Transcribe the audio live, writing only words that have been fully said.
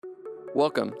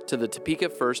Welcome to the Topeka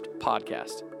First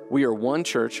podcast. We are one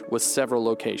church with several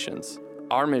locations.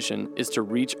 Our mission is to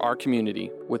reach our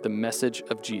community with the message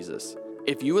of Jesus.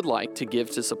 If you would like to give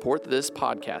to support this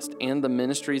podcast and the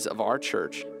ministries of our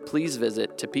church, please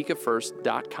visit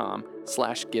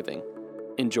topekafirst.com/giving.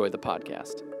 Enjoy the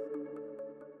podcast.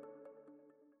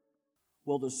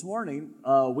 Well, this morning,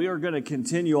 we are going to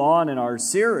continue on in our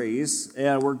series,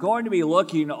 and we're going to be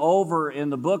looking over in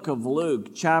the book of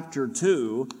Luke, chapter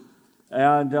 2,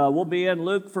 and we'll be in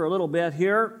Luke for a little bit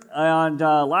here. And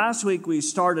last week, we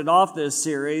started off this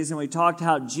series, and we talked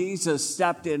how Jesus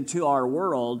stepped into our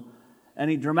world,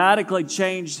 and He dramatically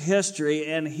changed history,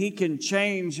 and He can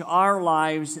change our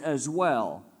lives as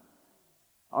well.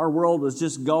 Our world was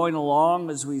just going along,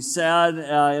 as we said,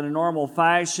 in a normal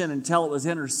fashion until it was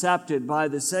intercepted by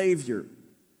the Savior.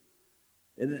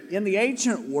 In the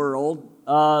ancient world,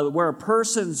 where a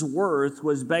person's worth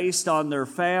was based on their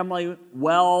family,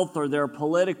 wealth, or their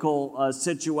political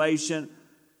situation,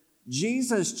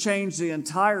 Jesus changed the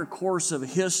entire course of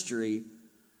history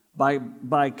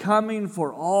by coming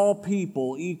for all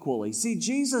people equally. See,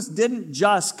 Jesus didn't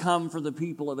just come for the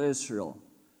people of Israel.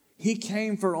 He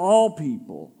came for all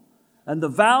people. And the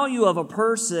value of a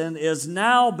person is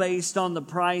now based on the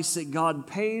price that God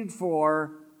paid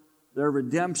for their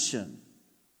redemption,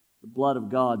 the blood of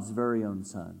God's very own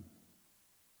Son.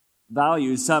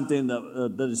 Value is something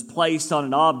that is placed on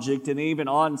an object and even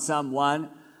on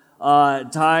someone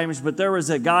at times. But there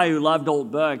was a guy who loved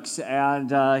old books,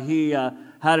 and he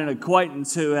had an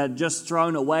acquaintance who had just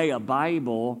thrown away a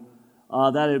Bible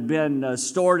that had been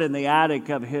stored in the attic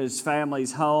of his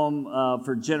family's home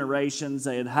for generations.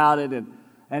 They had it,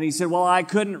 and he said, well, I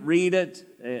couldn't read it.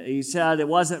 He said it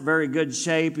wasn't very good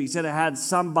shape. He said it had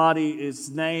somebody's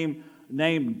name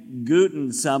named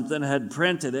Guten something had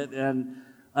printed it, and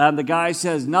the guy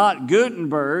says, not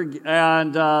Gutenberg,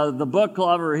 and the book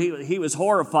lover, he was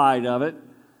horrified of it.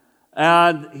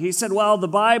 And he said, well, the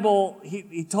Bible,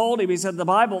 he told him, he said, the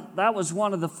Bible, that was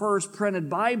one of the first printed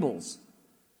Bibles.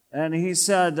 And he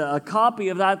said a copy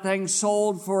of that thing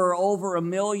sold for over $1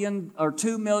 million or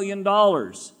 $2 million.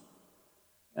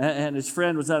 And his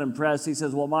friend was unimpressed. He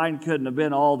says, well, mine couldn't have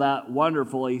been all that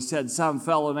wonderful. He said some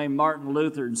fellow named Martin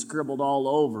Luther had scribbled all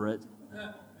over it.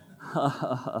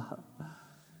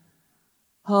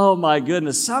 Oh, my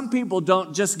goodness. Some people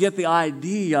don't just get the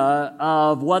idea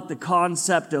of what the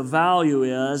concept of value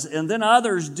is, and then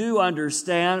others do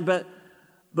understand, but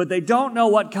they don't know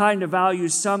what kind of value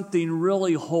something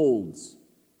really holds.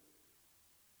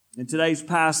 In today's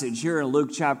passage here in Luke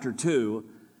chapter 2,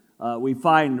 we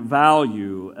find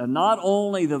value, and not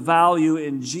only the value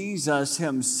in Jesus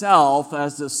Himself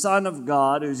as the Son of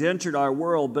God who's entered our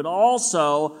world, but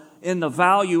also in the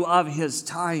value of His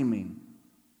timing.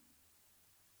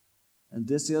 And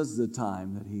this is the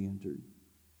time that He entered.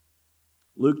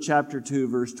 Luke chapter 2,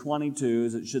 verse 22,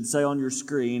 as it should say on your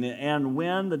screen, and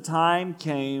when the time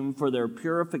came for their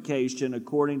purification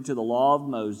according to the law of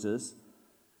Moses,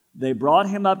 they brought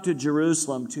Him up to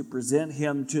Jerusalem to present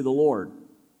Him to the Lord.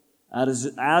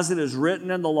 As it is written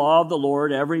in the law of the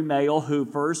Lord, every male who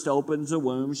first opens a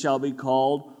womb shall be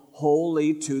called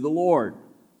holy to the Lord,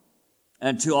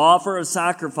 and to offer a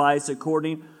sacrifice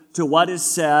according to what is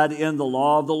said in the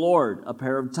law of the Lord, a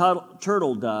pair of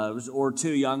turtle doves or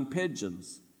 2 young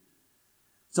pigeons.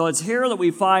 So it's here that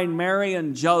we find Mary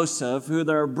and Joseph, who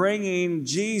they're bringing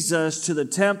Jesus to the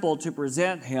temple to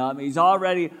present Him. He's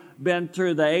already been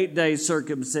through the 8-day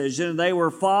circumcision. They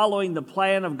were following the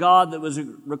plan of God that was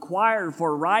required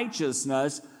for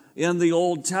righteousness in the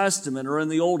Old Testament or in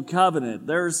the Old Covenant.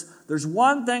 There's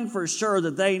one thing for sure,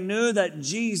 that they knew that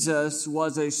Jesus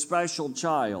was a special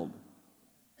child.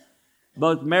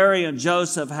 Both Mary and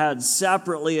Joseph had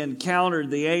separately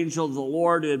encountered the angel of the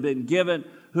Lord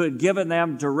who had given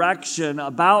them direction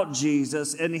about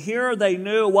Jesus. And here they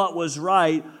knew what was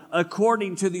right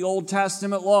according to the Old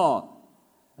Testament law.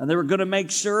 And they were going to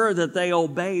make sure that they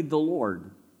obeyed the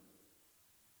Lord.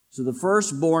 So the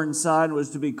firstborn son was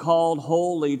to be called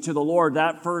holy to the Lord.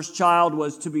 That first child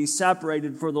was to be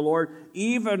separated for the Lord.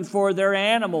 Even for their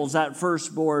animals, that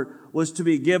firstborn was to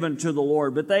be given to the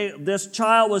Lord. But this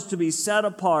child was to be set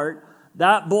apart.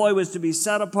 That boy was to be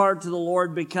set apart to the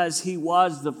Lord because he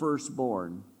was the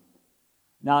firstborn.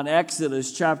 Now in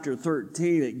Exodus chapter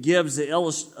 13, it gives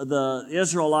the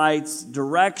Israelites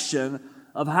direction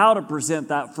of how to present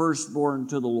that firstborn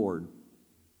to the Lord.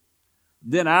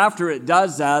 Then after it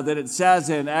does that, then it says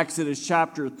in Exodus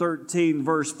chapter 13,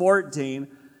 verse 14,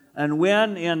 and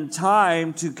when in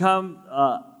time to come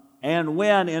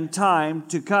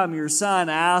your son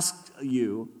asked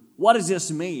you, what does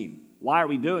this mean? Why are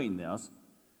we doing this?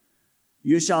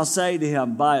 You shall say to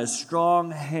him, by a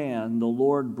strong hand the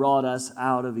Lord brought us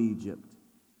out of Egypt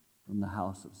from the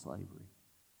house of slavery.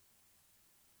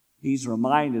 He's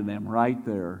reminding them right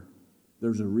there,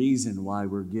 there's a reason why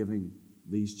we're giving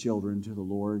these children to the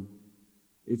Lord.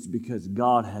 It's because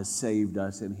God has saved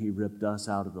us and He ripped us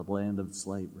out of the land of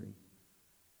slavery.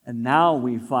 And now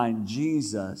we find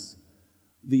Jesus,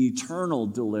 the eternal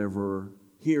deliverer,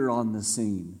 here on the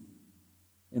scene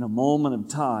in a moment of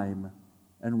time,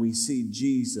 and we see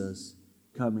Jesus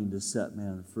coming to set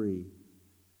man free.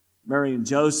 Mary and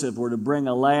Joseph were to bring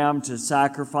a lamb to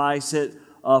sacrifice it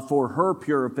for her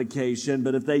purification,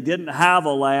 but if they didn't have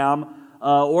a lamb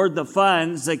or the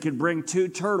funds, they could bring 2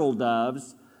 turtle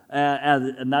doves,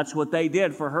 and that's what they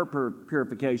did for her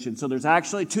purification. So there's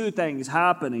actually 2 things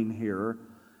happening here.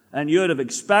 And you would have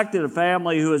expected a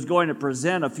family who is going to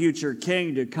present a future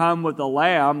king to come with a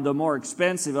lamb, the more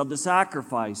expensive of the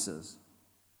sacrifices.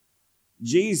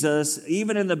 Jesus,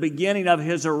 even in the beginning of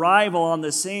His arrival on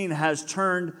the scene, has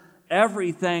turned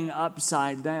everything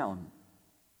upside down.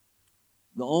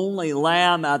 The only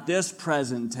lamb at this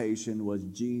presentation was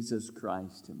Jesus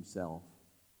Christ Himself.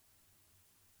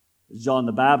 As John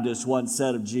the Baptist once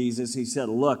said of Jesus, he said,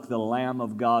 "Look, the Lamb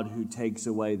of God who takes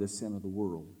away the sin of the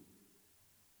world."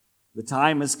 The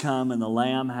time has come and the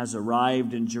Lamb has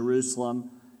arrived in Jerusalem.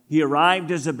 He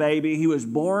arrived as a baby. He was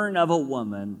born of a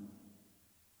woman.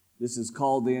 This is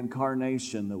called the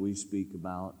incarnation that we speak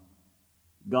about.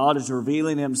 God is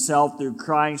revealing Himself through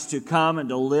Christ to come and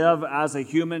to live as a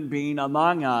human being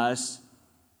among us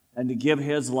and to give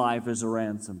His life as a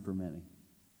ransom for many.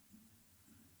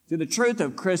 See, the truth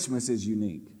of Christmas is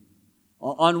unique.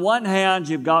 On one hand,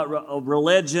 you've got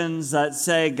religions that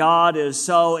say God is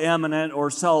so immanent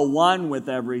or so one with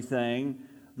everything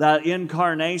that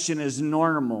incarnation is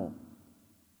normal.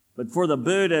 But for the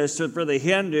Buddhist or for the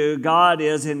Hindu, God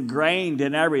is ingrained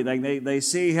in everything. They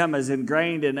see Him as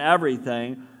ingrained in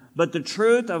everything. But the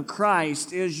truth of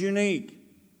Christ is unique.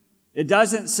 It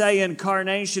doesn't say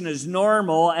incarnation is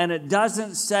normal, and it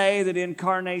doesn't say that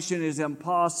incarnation is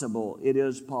impossible. It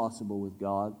is possible with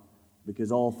God,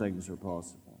 because all things are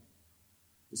possible.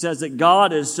 It says that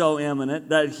God is so immanent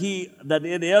that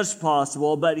it is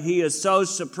possible, but He is so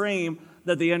supreme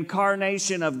that the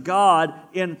incarnation of God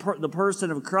in the person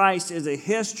of Christ is a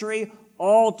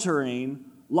history-altering,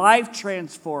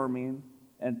 life-transforming,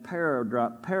 and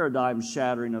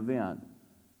paradigm-shattering event.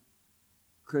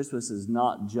 Christmas is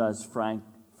not just,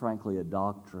 frankly, a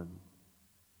doctrine.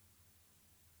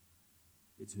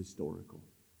 It's historical.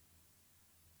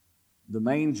 The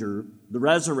manger, the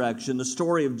resurrection, the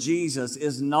story of Jesus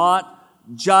is not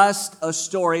just a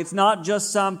story. It's not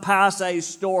just some passé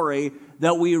story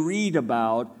that we read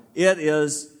about. It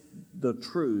is the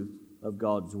truth of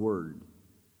God's Word.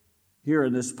 Here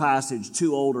in this passage,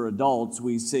 2 older adults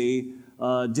we see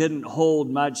didn't hold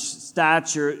much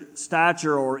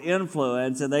stature or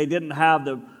influence, and they did have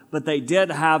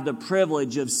the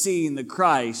privilege of seeing the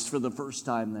Christ for the first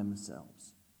time themselves.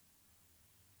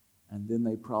 And then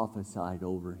they prophesied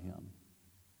over Him.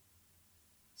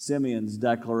 Simeon's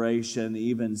declaration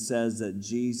even says that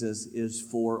Jesus is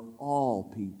for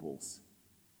all peoples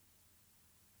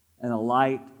and a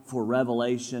light for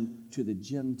revelation to the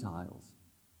Gentiles,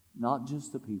 not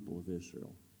just the people of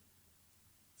Israel.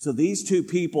 So these 2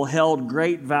 people held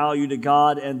great value to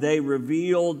God, and they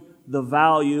revealed the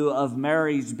value of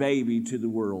Mary's baby to the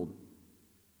world.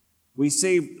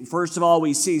 First of all,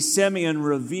 we see Simeon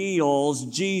reveals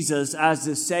Jesus as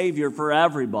the Savior for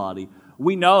everybody.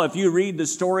 We know if you read the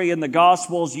story in the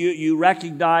Gospels, you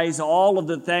recognize all of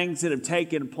the things that have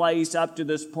taken place up to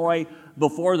this point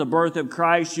before the birth of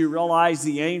Christ. You realize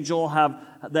the angel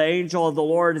of the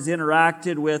Lord has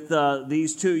interacted with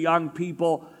these 2 young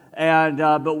people,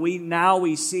 but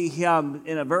we see Him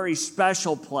in a very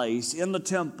special place in the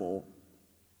temple.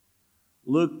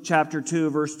 Luke chapter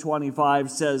 2, verse 25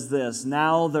 says this,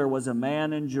 "Now there was a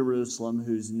man in Jerusalem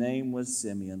whose name was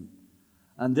Simeon,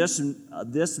 and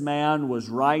this man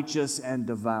was righteous and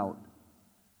devout,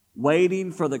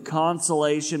 waiting for the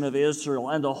consolation of Israel,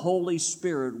 and the Holy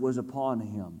Spirit was upon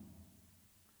him.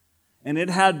 And it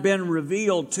had been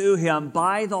revealed to him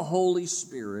by the Holy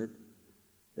Spirit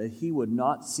that he would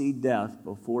not see death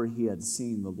before he had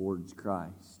seen the Lord's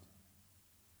Christ."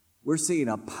 We're seeing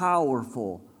a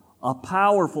powerful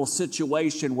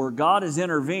situation where God has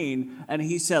intervened, and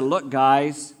He said, "Look,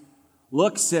 guys,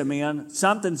 look, Simeon,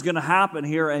 something's going to happen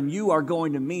here, and you are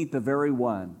going to meet the very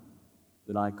one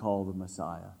that I call the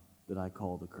Messiah, that I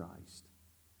call the Christ."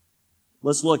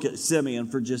 Let's look at Simeon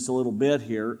for just a little bit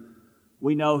here.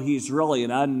 We know he's really an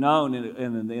unknown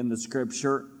in the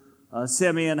Scripture.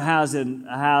 Simeon has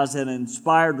an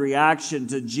inspired reaction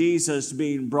to Jesus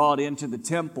being brought into the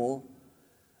temple.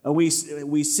 We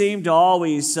seem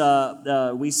always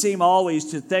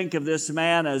to think of this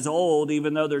man as old,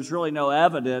 even though there's really no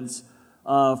evidence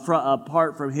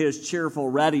apart from his cheerful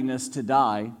readiness to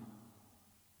die.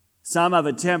 Some have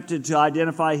attempted to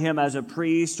identify him as a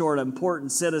priest or an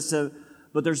important citizen,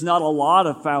 but there's not a lot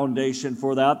of foundation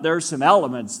for that. There's some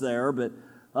elements there, but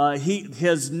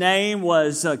his name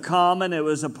was common. It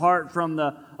was apart from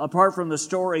the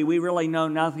story. We really know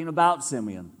nothing about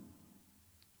Simeon.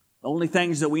 The only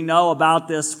things that we know about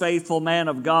this faithful man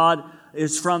of God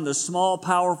is from the small,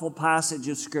 powerful passage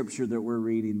of Scripture that we're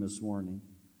reading this morning.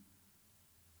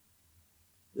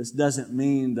 This doesn't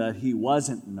mean that he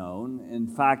wasn't known. In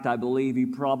fact, I believe he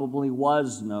probably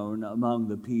was known among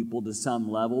the people to some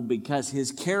level because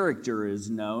his character is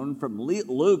known.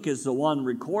 Luke is the one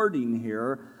recording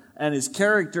here, and his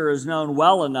character is known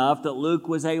well enough that Luke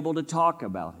was able to talk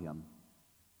about him.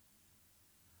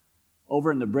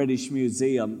 Over in the British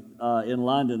Museum in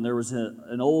London, there was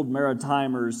an old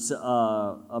mariner's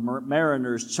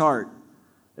chart.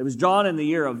 It was drawn in the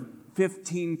year of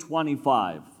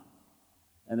 1525,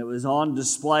 and it was on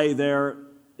display there.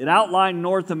 It outlined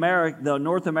the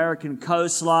North American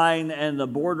coastline and the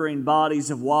bordering bodies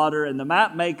of water, and the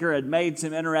map maker had made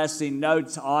some interesting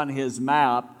notes on his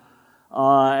map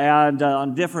and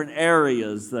on different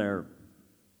areas there.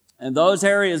 And those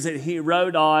areas that he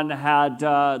wrote on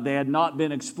they had not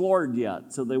been explored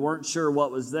yet, so they weren't sure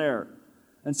what was there.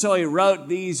 And so he wrote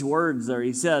these words there.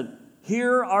 He said,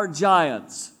 "Here are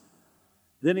giants."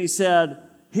 Then he said,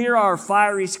 "Here are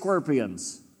fiery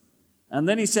scorpions." And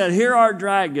then he said, "Here are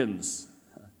dragons."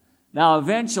 Now,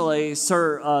 eventually,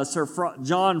 Sir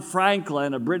John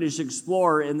Franklin, a British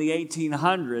explorer in the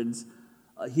 1800s,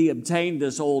 he obtained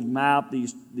this old map,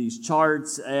 these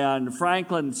charts, and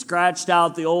Franklin scratched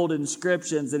out the old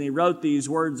inscriptions and he wrote these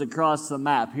words across the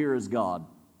map: "Here is God."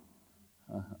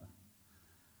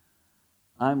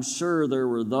 I'm sure there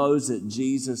were those at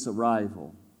Jesus'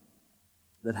 arrival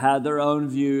that had their own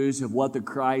views of what the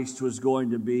Christ was going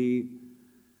to be.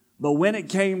 But when it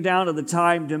came down to the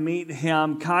time to meet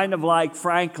him, kind of like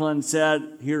Franklin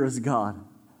said, "Here is God,"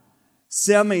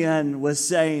 Simeon was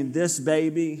saying, "This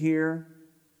baby here,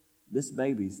 this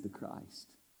baby's the Christ."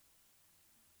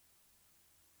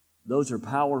 Those are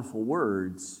powerful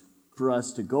words for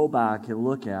us to go back and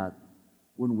look at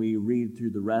when we read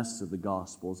through the rest of the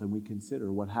Gospels and we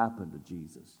consider what happened to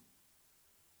Jesus.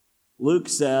 Luke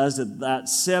says that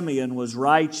Simeon was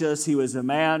righteous. He was a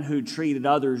man who treated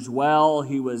others well.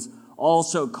 He was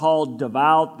also called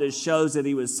devout. This shows that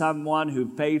he was someone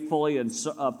who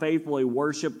faithfully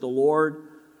worshiped the Lord.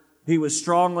 He was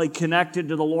strongly connected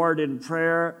to the Lord in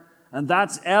prayer. And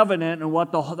that's evident in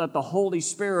that the Holy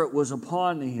Spirit was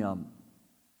upon him.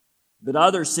 But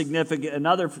another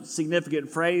significant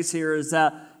phrase here is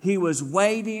that he was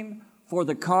waiting for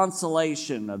the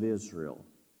consolation of Israel.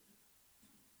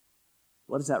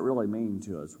 What does that really mean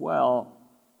to us? Well,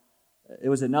 it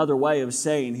was another way of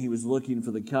saying he was looking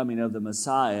for the coming of the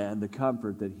Messiah and the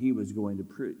comfort that he was going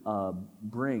to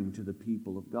bring to the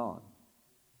people of God.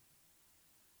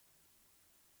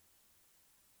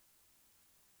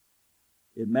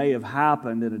 It may have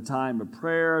happened in a time of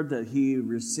prayer that he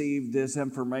received this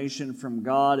information from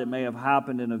God. It may have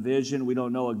happened in a vision. We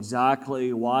don't know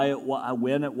exactly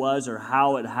when it was, or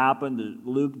how it happened.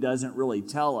 Luke doesn't really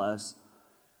tell us.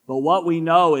 But what we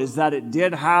know is that it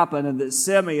did happen, and that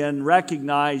Simeon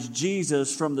recognized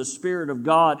Jesus from the Spirit of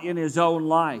God in his own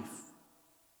life.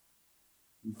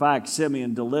 In fact,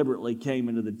 Simeon deliberately came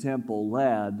into the temple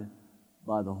led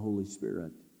by the Holy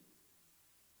Spirit.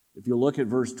 If you look at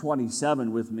verse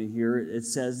 27 with me here, it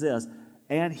says this: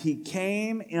 "And he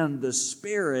came in the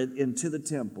Spirit into the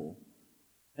temple.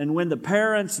 And when the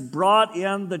parents brought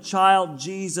in the child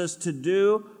Jesus to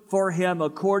do for him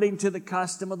according to the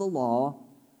custom of the law,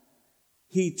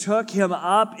 he took him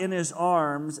up in his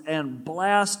arms and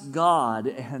blessed God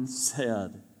and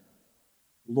said,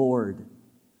 'Lord,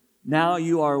 now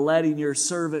you are letting your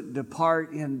servant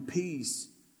depart in peace,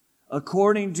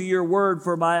 according to your word,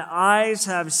 for my eyes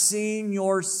have seen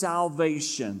your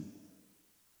salvation,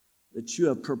 that you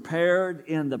have prepared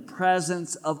in the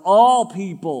presence of all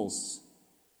peoples,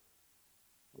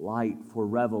 light for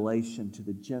revelation to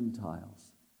the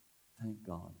Gentiles.' Thank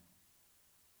God.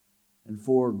 And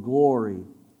for glory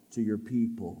to your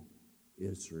people,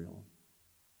 Israel."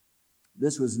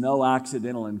 This was no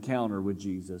accidental encounter with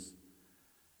Jesus.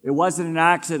 It wasn't an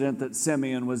accident that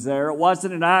Simeon was there. It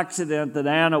wasn't an accident that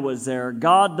Anna was there.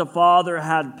 God the Father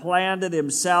had planned it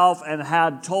himself and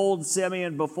had told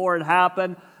Simeon before it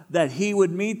happened that he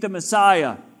would meet the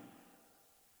Messiah.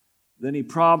 Then he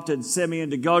prompted Simeon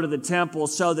to go to the temple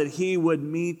so that he would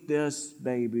meet this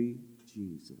baby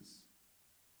Jesus.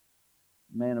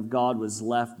 The man of God was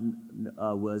left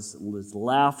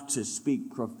to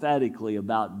speak prophetically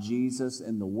about Jesus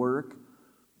and the work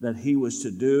that he was to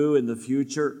do in the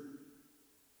future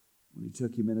when he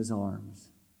took him in his arms.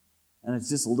 And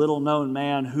it's this little-known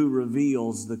man who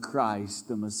reveals the Christ,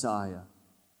 the Messiah,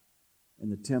 in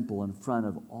the temple in front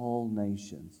of all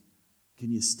nations.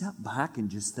 Can you step back and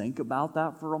just think about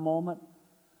that for a moment?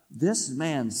 This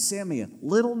man, Simeon,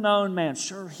 little-known man,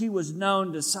 sure, he was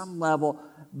known to some level,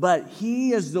 but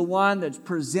he is the one that's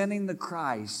presenting the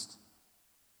Christ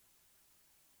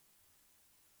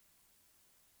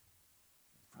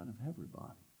in front of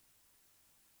everybody.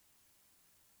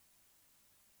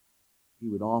 He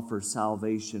would offer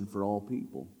salvation for all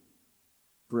people,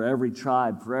 for every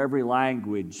tribe, for every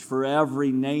language, for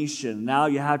every nation. Now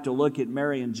you have to look at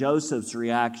Mary and Joseph's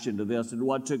reaction to this and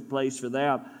what took place for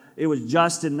them. It was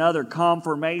just another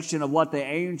confirmation of what the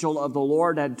angel of the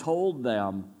Lord had told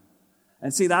them.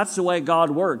 And see, that's the way God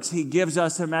works. He gives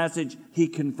us a message. He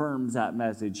confirms that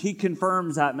message. He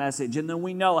confirms that message. And then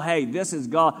we know, hey, this is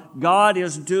God. God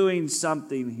is doing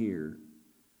something here.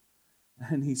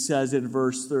 And he says in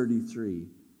verse 33,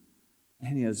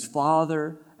 and his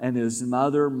father and his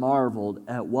mother marveled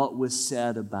at what was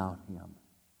said about him.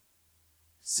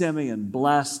 Simeon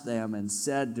blessed them and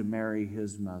said to Mary,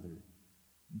 his mother,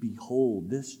 behold,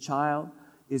 this child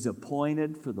is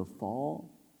appointed for the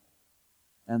fall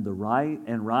and the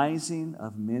rising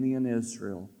of many in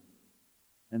Israel,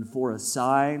 and for a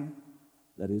sign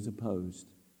that is opposed.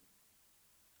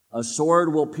 A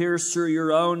sword will pierce through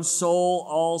your own soul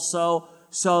also,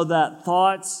 so that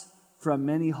thoughts from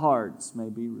many hearts may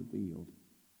be revealed.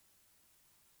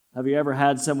 Have you ever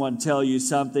had someone tell you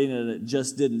something and it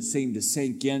just didn't seem to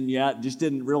sink in yet, just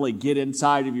didn't really get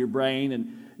inside of your brain,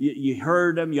 and you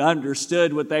heard them, you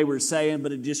understood what they were saying,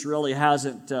 but it just really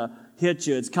hasn't hit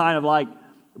you? It's kind of like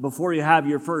before you have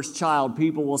your first child,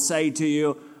 people will say to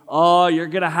you, oh, you're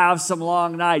going to have some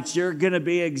long nights. You're going to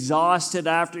be exhausted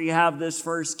after you have this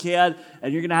first kid,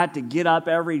 and you're going to have to get up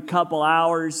every couple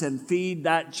hours and feed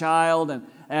that child.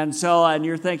 And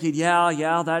you're thinking,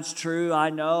 yeah, that's true.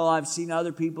 I know. I've seen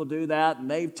other people do that, and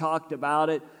they've talked about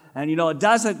it. And, it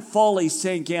doesn't fully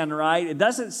sink in, right? It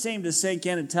doesn't seem to sink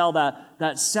in until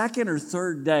that second or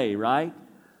third day, right?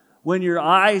 When your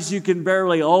eyes, you can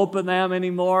barely open them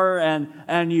anymore,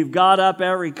 and you've got up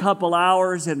every couple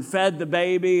hours and fed the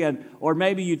baby, or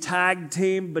maybe you tag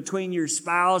team between your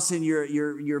spouse and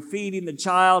you're feeding the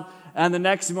child, and the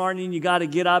next morning you got to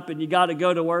get up and you got to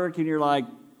go to work, and you're like,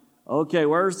 okay,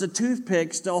 where's the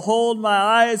toothpicks to hold my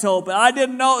eyes open? I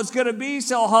didn't know it was going to be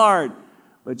so hard.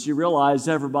 But you realize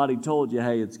everybody told you,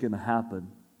 hey, it's going to happen.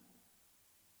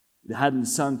 It hadn't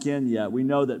sunk in yet. We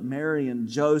know that Mary and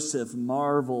Joseph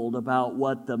marveled about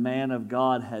what the man of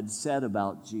God had said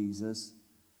about Jesus.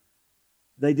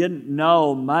 They didn't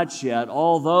know much yet,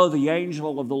 although the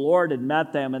angel of the Lord had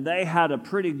met them, and they had a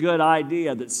pretty good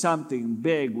idea that something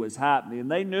big was happening.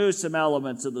 And they knew some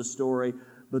elements of the story,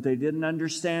 but they didn't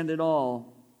understand it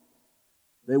all.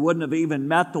 They wouldn't have even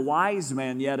met the wise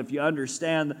man yet, if you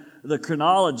understand the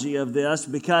chronology of this,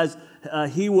 because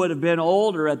he would have been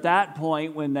older at that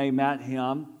point when they met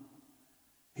him.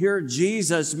 Here,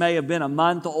 Jesus may have been a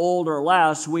month old or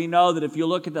less. We know that if you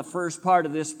look at the first part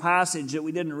of this passage that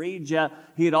we didn't read yet,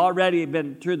 he had already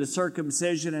been through the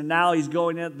circumcision, and now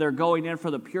they're going in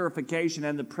for the purification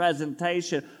and the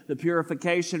presentation. The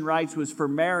purification rites was for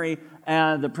Mary,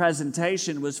 and the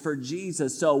presentation was for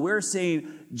Jesus. So we're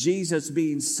seeing Jesus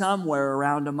being somewhere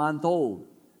around a month old,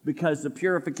 because the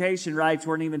purification rites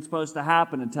weren't even supposed to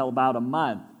happen until about a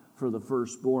month for the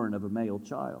firstborn of a male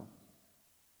child.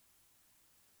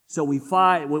 So we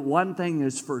find, one thing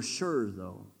is for sure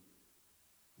though,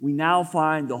 we now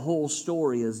find the whole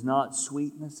story is not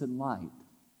sweetness and light.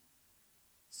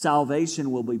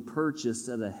 Salvation will be purchased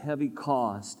at a heavy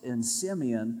cost, and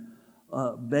Simeon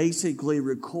basically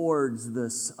records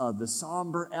the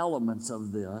somber elements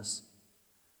of this,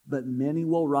 but many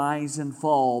will rise and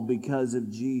fall because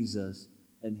of Jesus,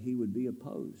 and he would be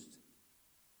opposed.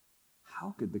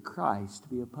 How could the Christ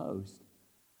be opposed?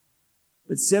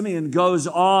 But Simeon goes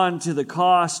on to the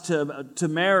cost to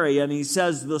Mary, and he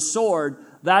says the sword,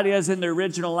 that is in the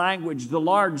original language, the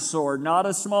large sword, not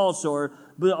a small sword,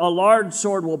 but a large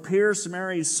sword will pierce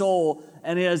Mary's soul,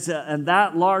 and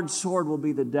that large sword will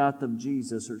be the death of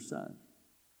Jesus, her son.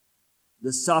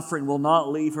 The suffering will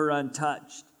not leave her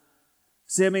untouched.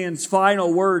 Simeon's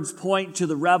final words point to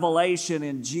the revelation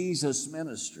in Jesus'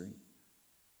 ministry.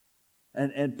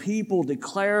 And people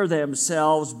declare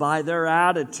themselves by their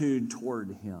attitude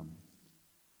toward him.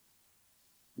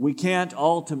 We can't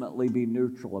ultimately be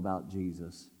neutral about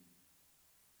Jesus.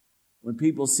 When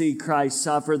people see Christ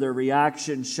suffer, their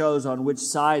reaction shows on which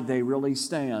side they really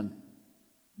stand.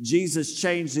 Jesus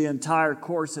changed the entire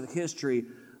course of history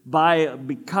by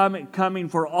coming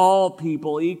for all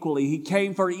people equally. He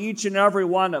came for each and every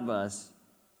one of us.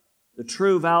 The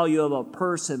true value of a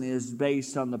person is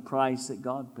based on the price that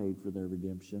God paid for their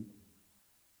redemption,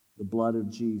 the blood of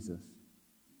Jesus.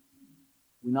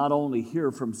 We not only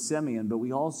hear from Simeon, but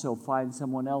we also find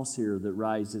someone else here that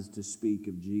rises to speak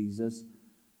of Jesus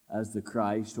as the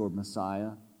Christ or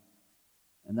Messiah.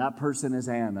 And that person is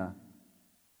Anna.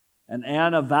 And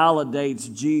Anna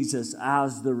validates Jesus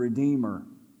as the Redeemer.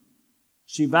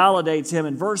 She validates him.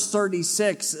 In verse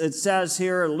 36, it says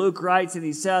here, Luke writes, and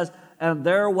he says, "And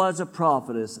there was a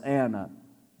prophetess, Anna,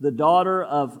 the daughter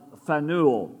of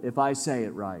Phanuel," if I say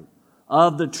it right,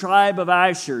 "of the tribe of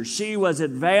Asher. She was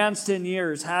advanced in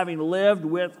years, having lived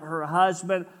with her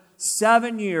husband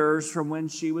 7 years from when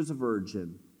she was a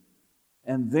virgin,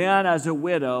 and then as a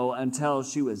widow until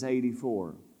she was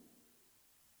 84.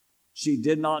 She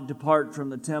did not depart from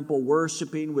the temple,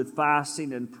 worshiping with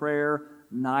fasting and prayer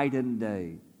night and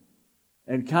day.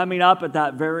 And coming up at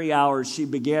that very hour, she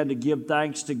began to give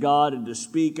thanks to God and to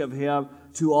speak of Him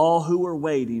to all who were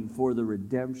waiting for the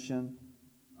redemption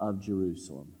of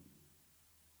Jerusalem."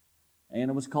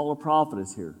 Anna was called a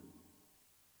prophetess here.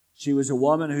 She was a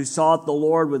woman who sought the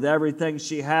Lord with everything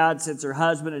she had. Since her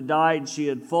husband had died, she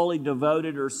had fully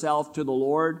devoted herself to the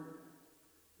Lord.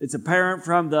 It's apparent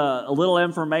from the little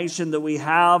information that we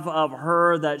have of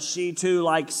her that she too,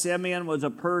 like Simeon, was a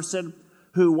person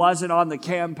who wasn't on the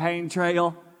campaign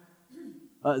trail,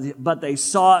 but they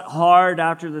sought hard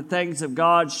after the things of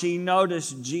God. She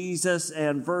noticed Jesus,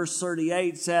 and verse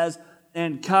 38 says,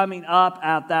 "And coming up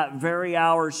at that very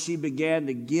hour, she began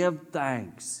to give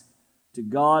thanks to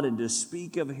God and to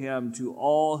speak of Him to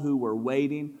all who were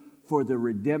waiting for the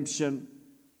redemption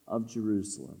of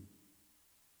Jerusalem."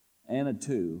 Anna,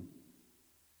 too,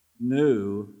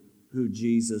 knew who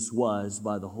Jesus was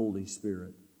by the Holy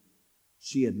Spirit.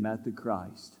 She had met the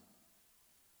Christ,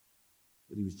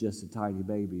 but He was just a tiny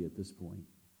baby at this point.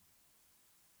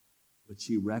 But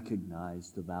she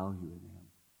recognized the value in Him.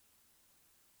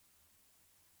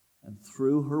 And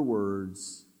through her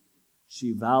words,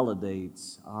 she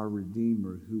validates our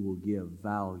Redeemer who will give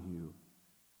value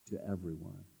to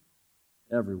everyone.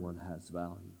 Everyone has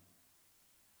value.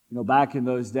 You know, back in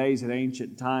those days, in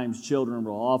ancient times, children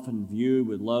were often viewed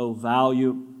with low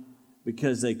value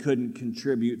because they couldn't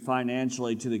contribute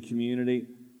financially to the community.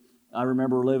 I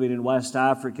remember living in West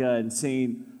Africa and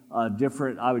seeing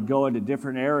I would go into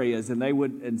different areas, and they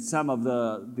would, in some of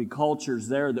the cultures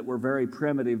there that were very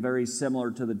primitive, very similar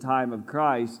to the time of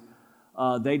Christ,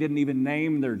 they didn't even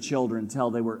name their children until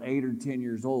they were 8 or 10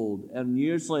 years old. And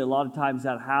usually a lot of times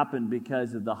that happened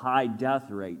because of the high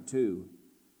death rate too.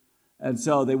 And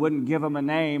so they wouldn't give them a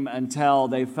name until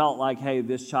they felt like, hey,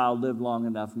 this child lived long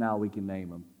enough, now we can name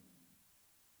him.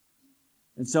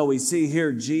 And so we see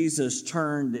here Jesus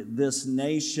turned this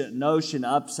notion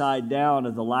upside down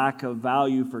of the lack of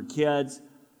value for kids.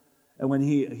 And when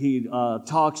he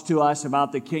talks to us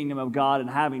about the kingdom of God and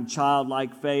having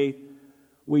childlike faith,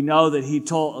 we know that He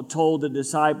told the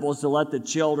disciples to let the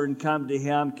children come to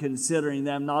Him, considering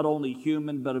them not only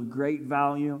human but of great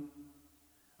value.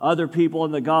 Other people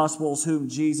in the Gospels whom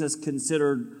Jesus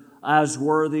considered as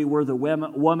worthy were the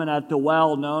woman at the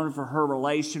well, known for her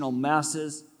relational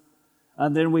messes.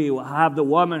 And then we have the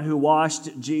woman who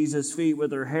washed Jesus' feet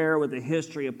with her hair with a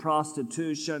history of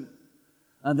prostitution.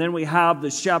 And then we have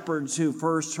the shepherds who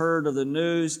first heard of the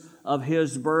news of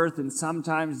His birth, and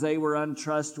sometimes they were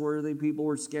untrustworthy. People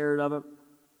were scared of Him.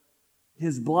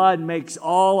 His blood makes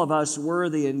all of us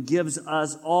worthy and gives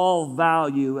us all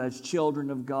value as children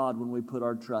of God when we put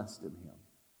our trust in Him.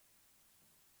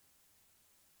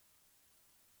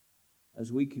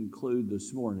 As we conclude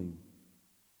this morning,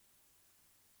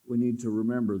 we need to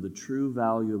remember the true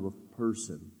value of a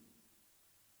person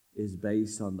is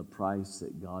based on the price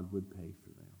that God would pay for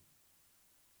them.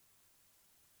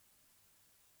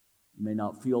 You may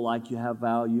not feel like you have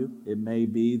value. It may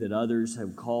be that others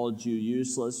have called you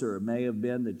useless, or it may have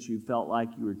been that you felt like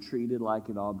you were treated like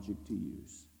an object to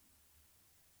use.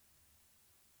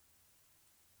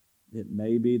 It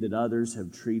may be that others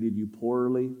have treated you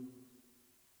poorly.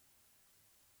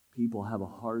 People have a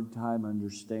hard time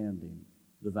understanding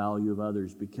the value of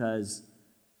others because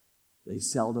they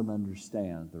seldom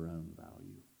understand their own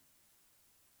value.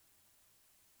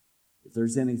 If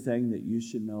there's anything that you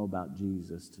should know about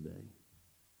Jesus today,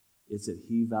 it's that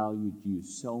He valued you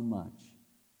so much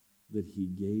that He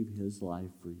gave His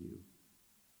life for you.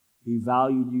 He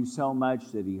valued you so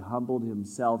much that he humbled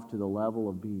himself to the level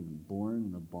of being born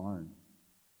in a barn.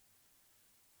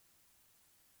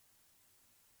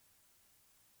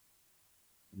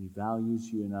 And he values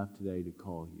you enough today to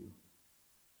call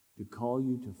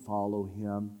you to follow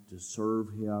him, to serve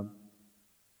him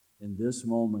in this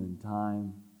moment in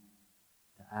time,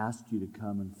 to ask you to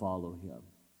come and follow him.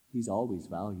 He's always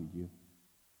valued you.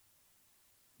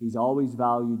 He's always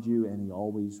valued you, and he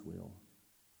always will.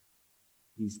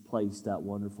 He's placed that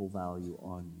wonderful value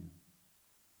on you.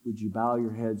 Would you bow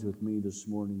your heads with me this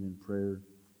morning in prayer?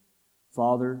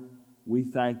 Father, we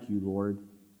thank you, Lord,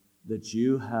 that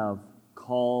you have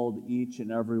called each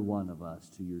and every one of us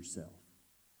to yourself.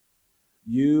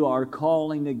 You are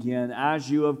calling again, as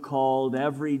you have called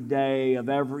every day of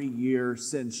every year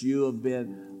since you have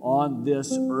been on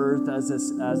this earth as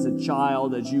a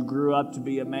child, as you grew up to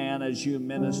be a man, as you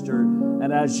ministered,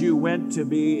 and as you went to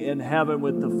be in heaven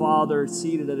with the Father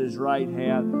seated at his right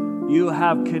hand. You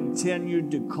have continued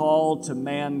to call to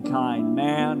mankind,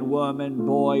 man, woman,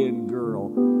 boy, and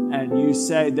girl. And you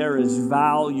say there is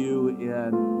value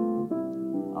in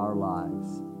our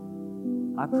lives.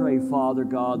 I pray, Father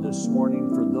God, this morning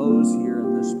for those here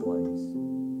in this place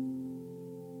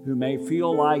who may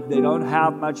feel like they don't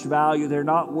have much value, they're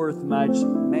not worth much.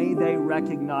 May they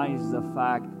recognize the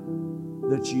fact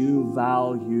that you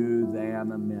value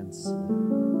them immensely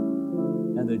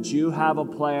and that you have a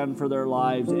plan for their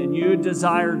lives and you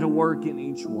desire to work in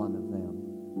each one of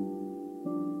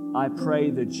them. I pray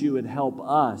that you would help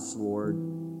us, Lord,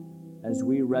 as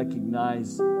we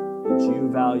recognize that you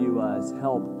value us.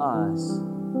 Help us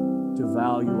to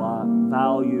value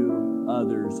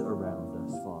others around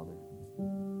us, Father.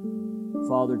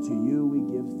 Father, to you we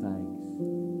give thanks.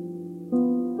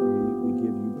 We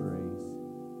give you praise.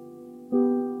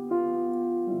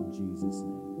 In Jesus'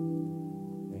 name,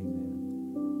 amen.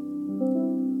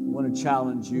 I want to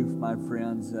challenge you, my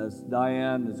friends, as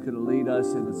Diane is going to lead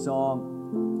us in a song.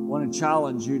 I want to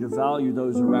challenge you to value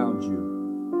those around you.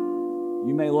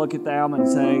 You may look at them and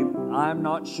say, I'm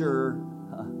not sure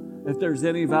if there's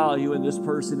any value in this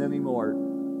person anymore.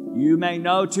 You may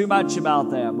know too much about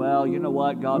them. Well, you know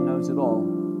what? God knows it all.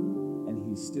 And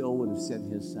he still would have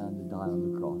sent his son to die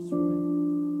on the cross for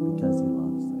them because he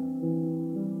loves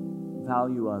them.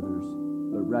 Value others,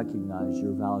 but recognize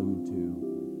your value too.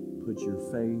 Put your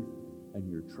faith and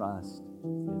your trust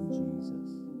in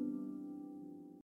Jesus.